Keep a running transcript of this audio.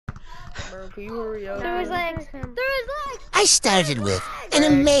Bro, can you hurry up? Through his legs. Through his legs. I started with an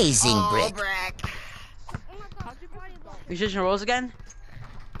amazing brick. You switching roles again?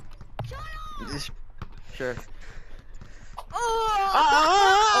 Sure. Oh!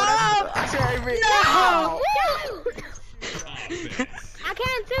 No! I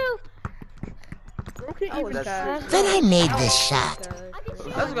can too. Then I made this shot.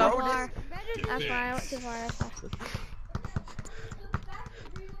 Let's go. That's why I went too far. That's why.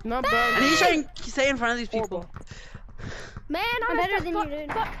 Not bad. I need you to stay in front of these people. Man, I'm better than you,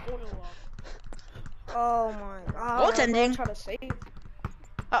 dude. Oh my god. Goaltending. Try to save.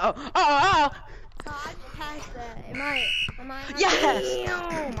 Uh-oh. Oh, I just passed that. Am I? Yes!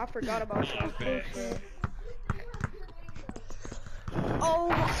 Damn, I forgot about that. Oh.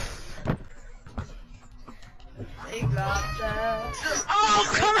 They got that. Oh,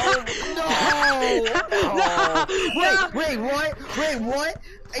 come on! Wait, what?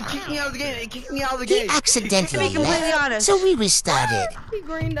 It kicked me out of the game. He accidentally To be completely left, honest. so we restarted. He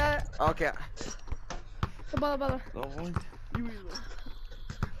greened that. Okay. Bala.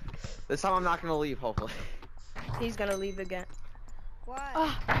 This time I'm not gonna leave, hopefully. He's gonna leave again. What?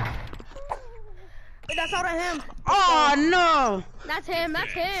 Wait, that's out of him. Oh, no! That's him.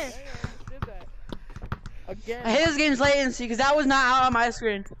 That's him. Again. I hate this game's latency because that was not out on my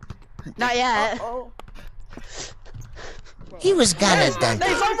screen. Not yet. Oh. He was gonna dunk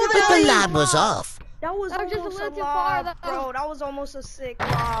it, but the lob was off. That was That was just a almost little a too far, lob, though. bro. That was almost a sick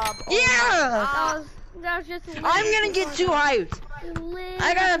lob. Oh Yeah! That was just. I'm gonna get too hyped.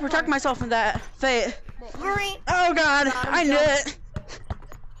 I gotta protect myself from that fate. Green. Oh god, I knew it.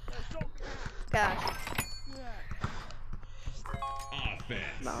 Gosh.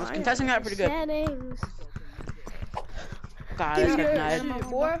 I was contesting that pretty good. Settings. God, this got denied.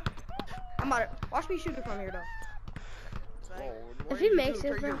 Boy. I'm about to watch me shoot it from here though. If he makes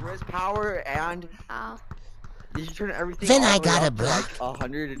it, Turn your bro. wrist power and Oh. did you turn everything? Then all I the way got a up to, like, block.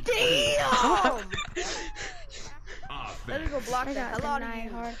 100. Damn! Let me go block I the got hell out of denied you.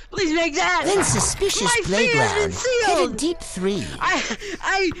 hard. Please make that. Then Suspicious My feet has been Playground hit a sealed. deep three.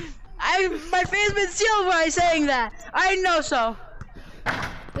 My face been sealed by saying that. I know so.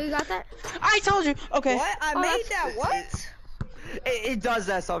 You got that? I told you. Okay. What? I made that. What? It does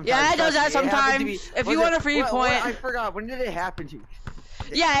that sometimes. Yeah, it does that trust me. It happened to sometimes. me. If you Was want it- a free what- point. I forgot. When did it happen to you?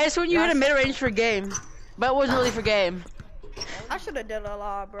 Yeah, it's when you hit a mid-range for game, but it wasn't really for game. I should have did a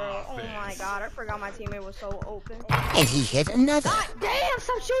lot, bro. Oh my god, I forgot my teammate was so open. And he hit another. Damn,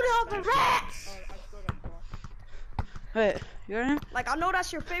 stop shooting open rats! Wait, you got him? Like, I know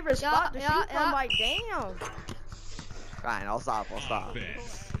that's your favorite spot to yeah, shoot yeah. from, like, damn. Fine, I'll stop. Bro,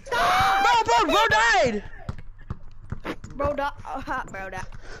 bro died. Bro, bro,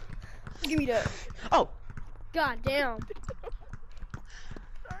 give me that. Oh, God damn.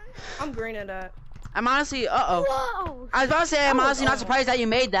 I'm green at that. I'm honestly, uh-oh. Whoa. I was about to say, I'm honestly not surprised that you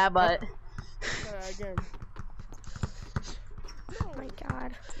made that, but. Again. Oh my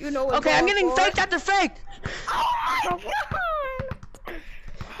God. You know what? Okay, I'm getting faked after faked. Oh my god!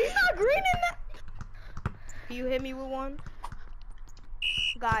 He's not green in that. Can you hit me with one?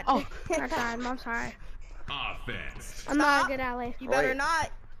 God. Oh. I died. I'm sorry. Offense. I'm not a good ally. You better Wait. not.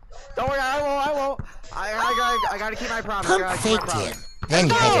 Don't worry, I won't. I gotta keep my promise. Pump I gotta keep my faked promise. him. Then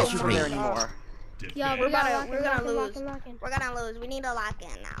he I hit can't a shoot from three. there anymore. Yo, We're we gotta gonna- lock we're in, gonna lock in, lose. lock in, lock in. We're gonna lose. We need to lock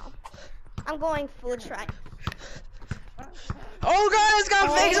in now. I'm going full try. Oh god, it's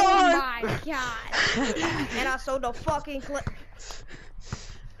got fakes Oh on. my God. And I sold the fucking clip.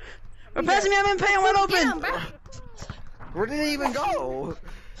 We're passing me, I've been paying wide Get him, open. bro. Where did it even go?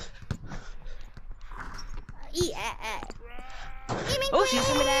 Yeah. Oh, she's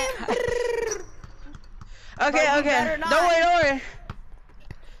Give me that. Okay, But you okay. better Don't not. worry.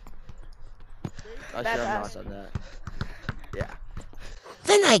 I should That's have not us. done that. Yeah.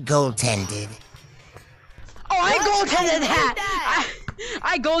 Then I goaltended. Oh, I What? goaltended I did that. that.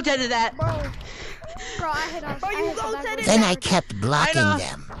 I goaltended that. Bro, I hit off. Bro, you I hit the goaltended backboard. Then I kept blocking know.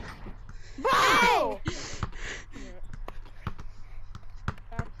 them. Bro!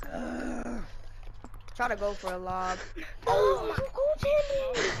 Try to go for a lob. Oh my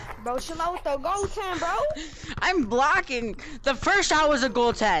goaltending! Bro, chill out with the goaltend, bro. I'm blocking. The first shot was a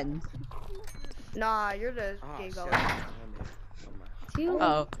goaltend. Nah, you're the Oh, gay shit. goal. You-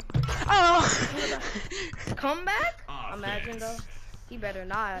 Oh. Oh. Come back? Imagine though. He better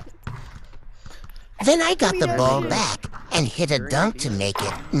not. Then I got the ball back and hit a dunk to make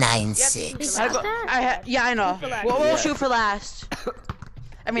it 9-6. Yeah, I know. for last. We'll Yeah. shoot for last.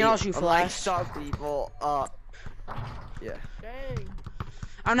 I mean, I'll shoot for Like last. some people, yeah. Dang.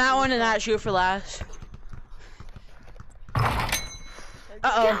 I'm not one to not shoot for last.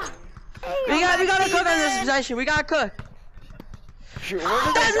 Uh-oh. We gotta cook on this possession. We gotta cook. Shoot, where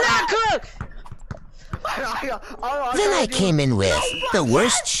did Does not cook. Then I came in with the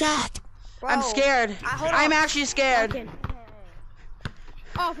worst shot. I'm Bro, scared. hold I'm on. actually scared. Okay.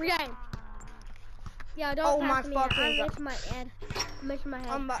 Oh, forgetting. Yeah, don't Oh pass my me. fucking I'm God. missing my head. I'm missing my head.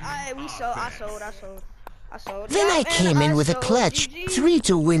 I sold. Then Yeah, I and came in with a sold. clutch GG. 3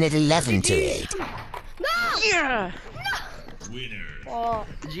 to win at 11 to 8. Yeah. Winner. Oh.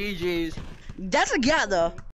 GG's. That's a gut though.